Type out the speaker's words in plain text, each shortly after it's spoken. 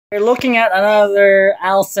We're looking at another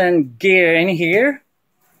Alsen gear in here.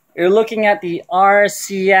 You're looking at the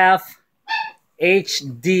RCF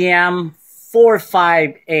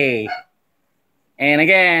HDM45-A. And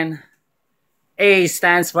again, A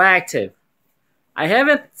stands for active. I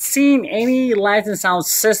haven't seen any light and sound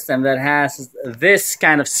system that has this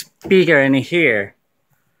kind of speaker in here.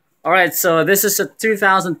 Alright, so this is a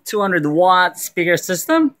 2200 watt speaker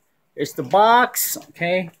system. Here's the box,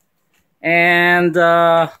 okay. And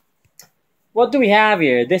what do we have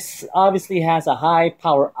here? This obviously has a high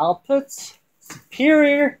power output,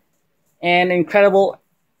 superior, and incredible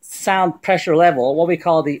sound pressure level, what we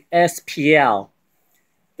call the SPL.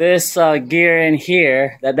 This gear in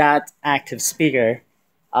here, that active speaker,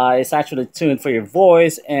 is actually tuned for your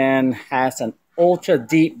voice and has an ultra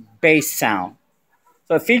deep bass sound.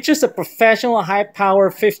 So it features a professional high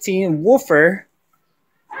power 15 woofer,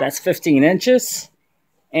 that's 15 inches,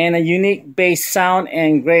 and a unique bass sound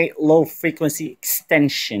and great low frequency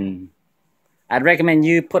extension. I'd recommend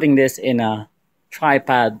you putting this in a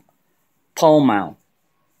tripod pole mount.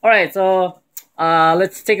 Alright, so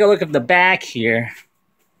let's take a look at the back here.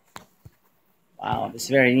 Wow, this is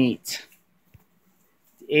very neat.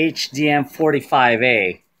 The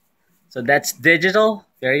HDM45-A. So that's digital,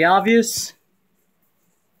 very obvious.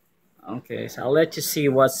 Okay, so I'll let you see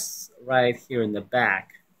what's right here in the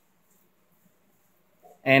back.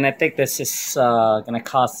 And I think this is gonna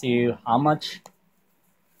cost you how much?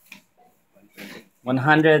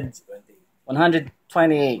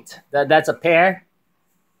 128. That's a pair.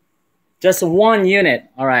 Just one unit.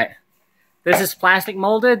 All right. This is plastic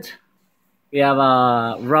molded. We have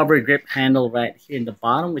a rubber grip handle right here in the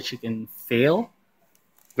bottom, which you can feel.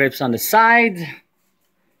 Grips on the side,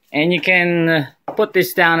 and you can put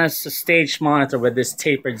this down as a stage monitor with this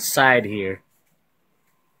tapered side here.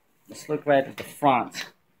 Let's look right at the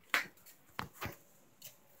front.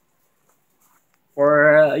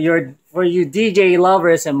 For you DJ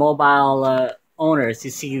lovers and mobile owners,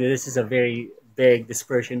 you see this is a very big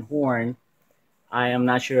dispersion horn. I am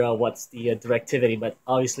not sure what's the directivity, but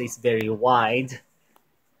obviously it's very wide.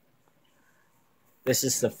 This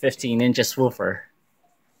is the 15 inches woofer.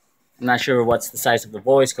 I'm not sure what's the size of the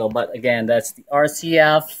voice coil, but again, that's the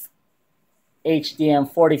RCF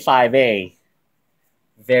HDM45-A.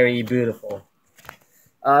 Very beautiful.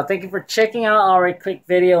 Thank you for checking out our quick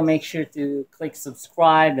video. Make sure to click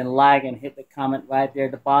subscribe and like and hit the comment right there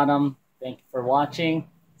at the bottom. Thank you for watching.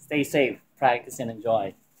 Stay safe, practice, and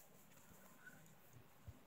enjoy.